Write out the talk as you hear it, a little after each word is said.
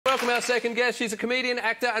Welcome our second guest. She's a comedian,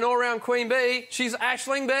 actor and all-round queen bee. She's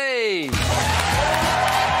Aisling Bea.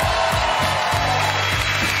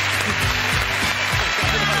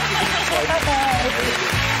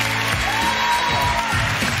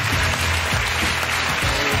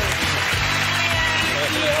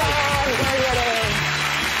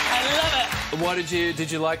 Why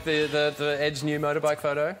did you like the Ed's new motorbike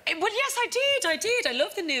photo? Well, yes, I did. I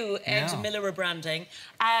love the new Ed Miller rebranding.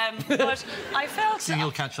 But I felt... Do you think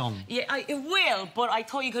you'll catch on? Yeah, it will, but I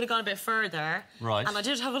thought you could have gone a bit further. Right. And I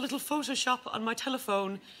did have a little Photoshop on my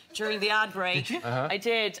telephone during the ad break. Did you? I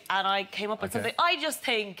did, and I came up with something. I just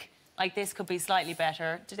think, like, this could be slightly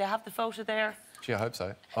better. Did they have the photo there? Gee, I hope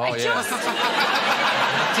so. Oh, That's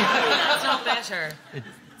not better.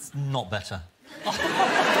 It's not better.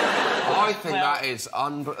 I think that is I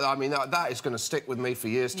mean, that is going to stick with me for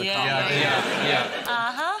years to come. Yeah.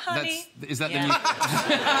 Honey. Is that the new...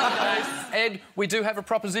 Ed, we do have a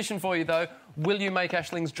proposition for you, though. Will you make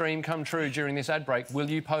Aisling's dream come true during this ad break? Will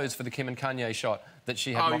you pose for the Kim and Kanye shot that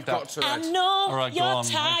she had mocked up? I know All right, you're go on.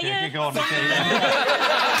 tired. Okay, go on. Okay.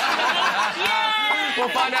 We'll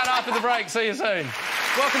find out after the break. See you soon.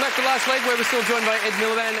 Welcome back to Last Leg, where we're still joined by Ed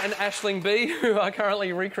Miliband and Aisling Bea, who are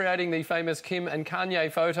currently recreating the famous Kim and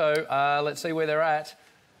Kanye photo. Let's see where they're at.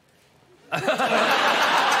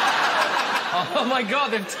 Oh, my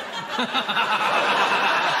God, they've...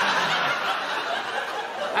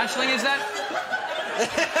 Aisling, is that...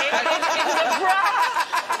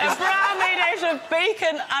 It's a bra made out of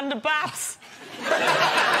bacon and the baps. I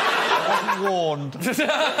wasn't warned.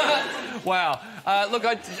 Wow. Look,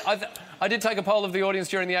 I did take a poll of the audience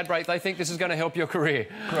during the ad break. They think this is going to help your career.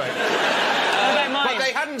 Great. But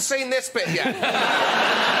they hadn't seen this bit yet. Brilliant.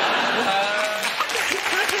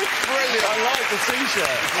 I like the T-shirt.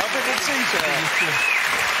 I think the T-shirt.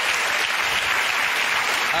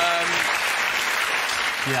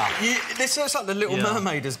 Yeah. This looks like the Little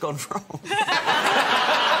Mermaid has gone wrong.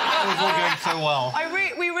 It was all going so well.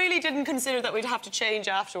 We really didn't consider that we'd have to change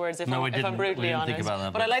afterwards, if I'm brutally honest. Think about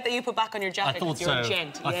that, but I like that you put back on your jacket because you're a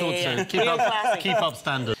gent. I thought so. Keep up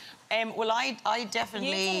standard. Well, I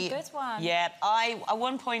definitely... You did a good one. Yeah, I at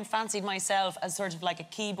one point fancied myself as sort of like a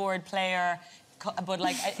keyboard player, but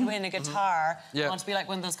like in a guitar. I want to be like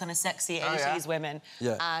one of those kind of sexy 80s women.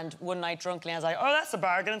 Yeah. And one night drunkenly I was like, oh, that's a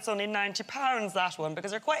bargain, it's only £90, that one, because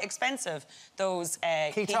they're quite expensive, those...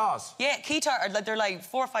 Guitars? Like, they're like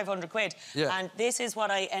 400 or 500 quid. Yeah. And this is what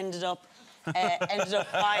I ended up buying.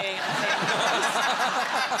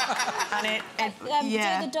 Do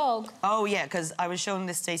the dog. Oh, yeah, because I was showing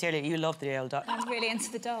this Stacey earlier. You love the old dog. I was really into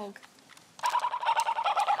the dog.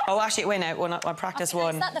 Oh, actually, wait now. I practiced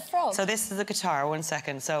one. Is that the frog? So this is the guitar. 1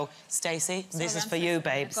 second. So, Stacey, this is for you,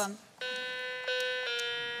 babes. Go on.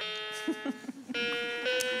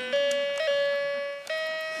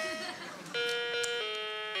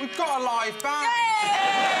 We've got a live band. Yay!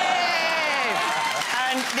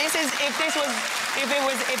 And this is if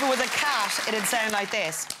it was a cat, it'd sound like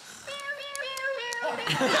this.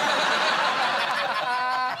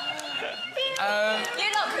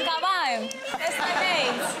 You lot can go home. That's what I mean.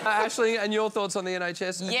 Aisling, and your thoughts on the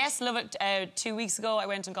NHS? Yes, love it. 2 weeks ago, I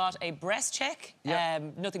went and got a breast check.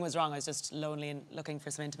 Nothing was wrong. I was just lonely and looking for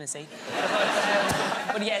some intimacy.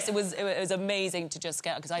 But yes, it was amazing to just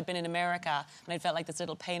get... Because I'd been in America and I felt like this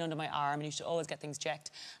little pain under my arm, and you should always get things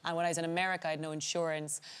checked. And when I was in America, I had no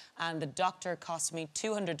insurance, and the doctor cost me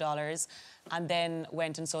 $200, and then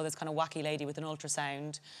went and saw this kind of wacky lady with an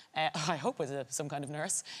ultrasound. I hope was some kind of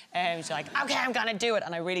nurse. She's like, OK, I'm going to do it.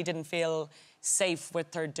 And I really didn't feel safe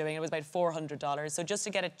with her doing it. It was about $400. So just to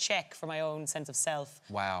get a check for my own sense of self...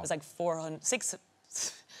 Wow. It was like 600.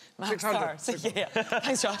 Yeah.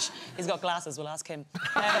 Thanks, Josh. He's got glasses. We'll ask him.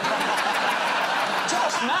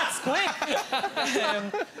 Josh, Matt's quick.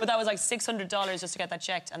 But that was like $600 just to get that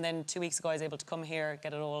checked. And then 2 weeks ago, I was able to come here,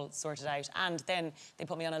 get it all sorted out. And then they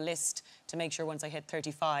put me on a list to make sure once I hit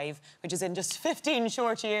 35, which is in just 15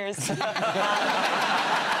 short years.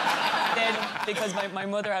 Then, because my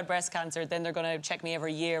mother had breast cancer, then they're going to check me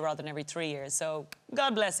every year rather than every 3 years. So,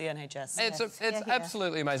 God bless the NHS. It's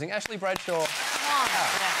absolutely amazing. Ashley Bradshaw. Thank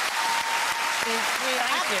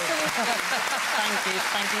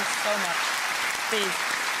you so much. Please.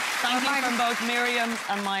 Thank you from both Miriam's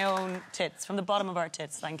and my own tits, from the bottom of our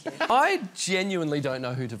tits. Thank you. I genuinely don't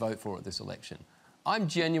know who to vote for at this election. I'm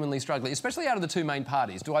genuinely struggling, especially out of the two main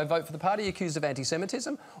parties. Do I vote for the party accused of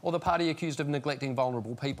anti-Semitism or the party accused of neglecting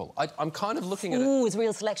vulnerable people? I'm kind of looking at it... Ooh, it's a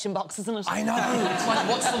real selection box, isn't it? I know. It's like,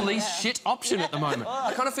 what's the least shit option at the moment?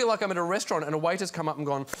 I kind of feel like I'm at a restaurant and a waiter's come up and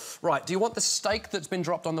gone, right, do you want the steak that's been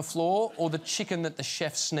dropped on the floor or the chicken that the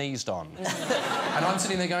chef sneezed on? And I'm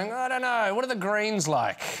sitting there going, I don't know, what are the greens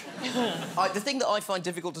like? The thing that I find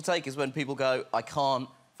difficult to take is when people go, I can't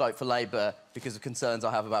vote for Labour because of concerns I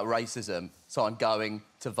have about racism, so I'm going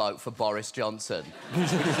to vote for Boris Johnson.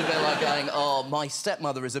 Which is a bit like going, oh, my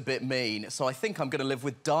stepmother is a bit mean, so I think I'm going to live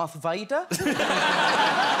with Darth Vader.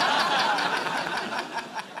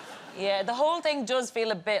 Yeah, the whole thing does feel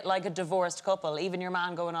a bit like a divorced couple. Even your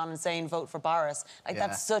man going on and saying, vote for Boris. Like,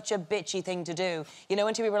 that's such a bitchy thing to do. You know,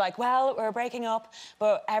 until we were like, well, we're breaking up,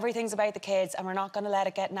 but everything's about the kids and we're not going to let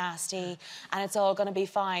it get nasty and it's all going to be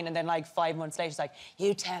fine. And then, like, 5 months later, it's like,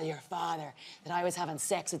 you tell your father that I was having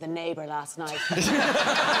sex with a neighbour last night. And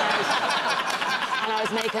I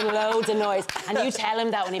was making loads of noise. And you tell him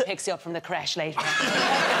that when he picks you up from the creche later. That's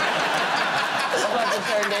what it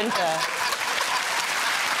turned into.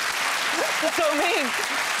 So mean.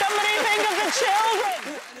 Somebody think of the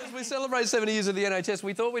children! As we celebrate 70 years of the NHS,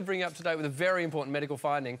 we thought we'd bring you up to date with a very important medical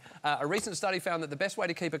finding. A recent study found that the best way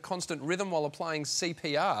to keep a constant rhythm while applying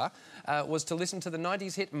CPR was to listen to the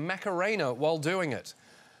 90s hit Macarena while doing it.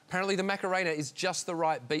 Apparently the Macarena is just the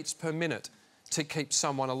right beats per minute to keep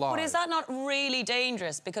someone alive. But is that not really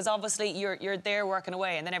dangerous? Because obviously you're there working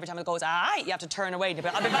away and then every time it goes, you have to turn away. I'll be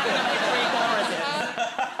back in like 3 choruses.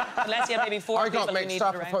 Unless you have maybe 4 people I got mixed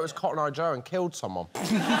up. I thought it was Cotton Eye Joe and killed someone.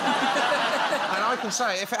 And I can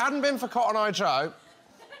say, if it hadn't been for Cotton Eye Joe,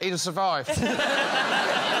 he'd have survived.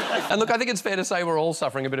 And look, I think it's fair to say we're all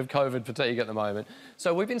suffering a bit of COVID fatigue at the moment.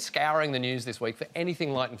 So we've been scouring the news this week for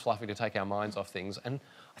anything light and fluffy to take our minds off things, and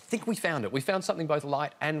I think we found it. We found something both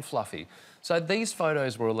light and fluffy. So these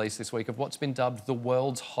photos were released this week of what's been dubbed the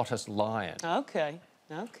world's hottest lion. OK.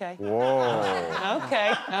 OK. Whoa.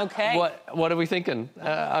 OK, OK. What are we thinking?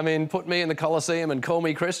 I mean, put me in the Colosseum and call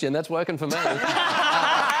me Christian. That's working for me.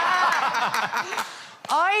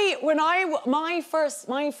 My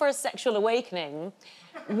first sexual awakening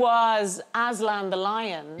was Aslan the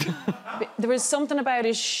lion. There was something about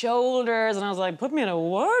his shoulders, and I was like, put me in a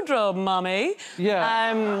wardrobe, mummy.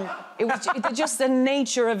 Yeah. It was just the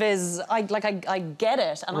nature of his... I get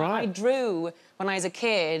it. And right. I drew, when I was a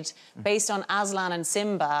kid, based on Aslan and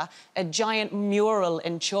Simba, a giant mural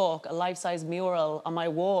in chalk, a life-size mural on my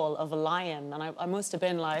wall of a lion. And I must have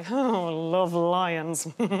been like, oh, I love lions.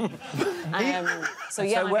 So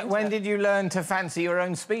when did you learn to fancy your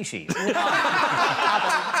own species?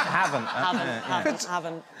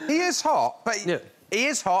 Haven't. He is hot, but... Yeah. He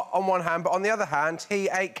is hot on one hand, but on the other hand, he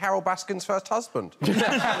ate Carol Baskin's first husband. Can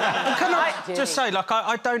I just say, like,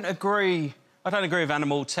 I don't agree... I don't agree with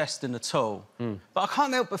animal testing at all. But I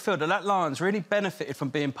can't help but feel that lion's really benefited from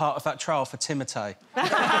being part of that trial for Timotei.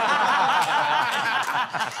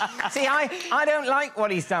 See, I don't like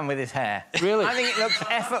what he's done with his hair. Really? I think it looks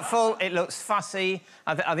effortful, it looks fussy,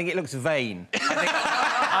 I think it looks vain.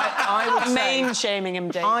 I would say... Main-shaming him,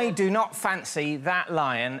 David. I do not fancy that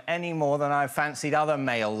lion any more than I've fancied other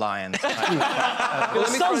male lions.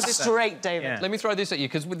 So straight, David. Yeah. Let me throw this at you,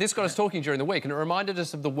 because this got us talking during the week, and it reminded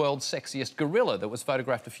us of the world's sexiest gorilla that was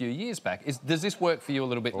photographed a few years back. Does this work for you a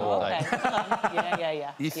little bit more, Dave?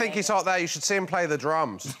 Yeah. You think he's hot there, you should see him play the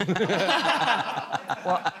drums.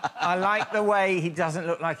 Well, I like the way he doesn't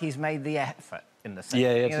look like he's made the effort in the scene.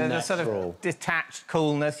 Yeah, it's the sort of detached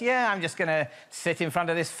coolness. Yeah, I'm just going to sit in front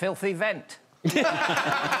of this filthy vent.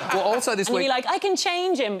 Well, also this week... you're like, I can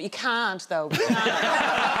change him. You can't, though. You can't.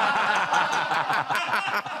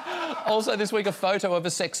 Also this week, a photo of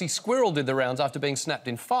a sexy squirrel did the rounds after being snapped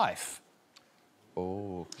in Fife.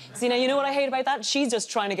 Oh. See, now, you know what I hate about that? She's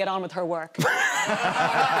just trying to get on with her work. Nibble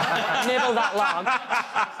that log.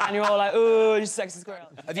 And you're all like, oh, you sexy squirrel.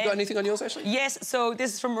 Have you got anything on yours, Ashley? Yes, so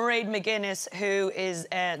this is from Mairead McGuinness, who is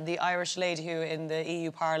the Irish lady who, in the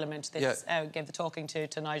EU Parliament, gave the talking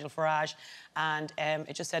to Nigel Farage. And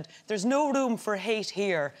it just said, there's no room for hate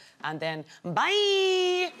here. And then,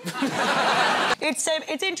 bye! It's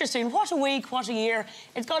interesting. What a week, what a year.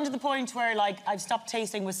 It's gone to the point where, like, I've stopped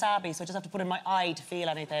tasting wasabi, so I just have to put in my eye to feel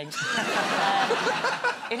anything.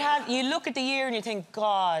 You look at the year and you think,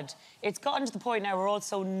 God, it's gotten to the point now where we're all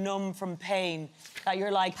so numb from pain that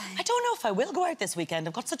you're like, I don't know if I will go out this weekend.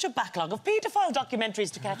 I've got such a backlog of paedophile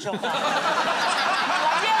documentaries to catch up on. Like,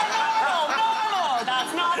 yeah,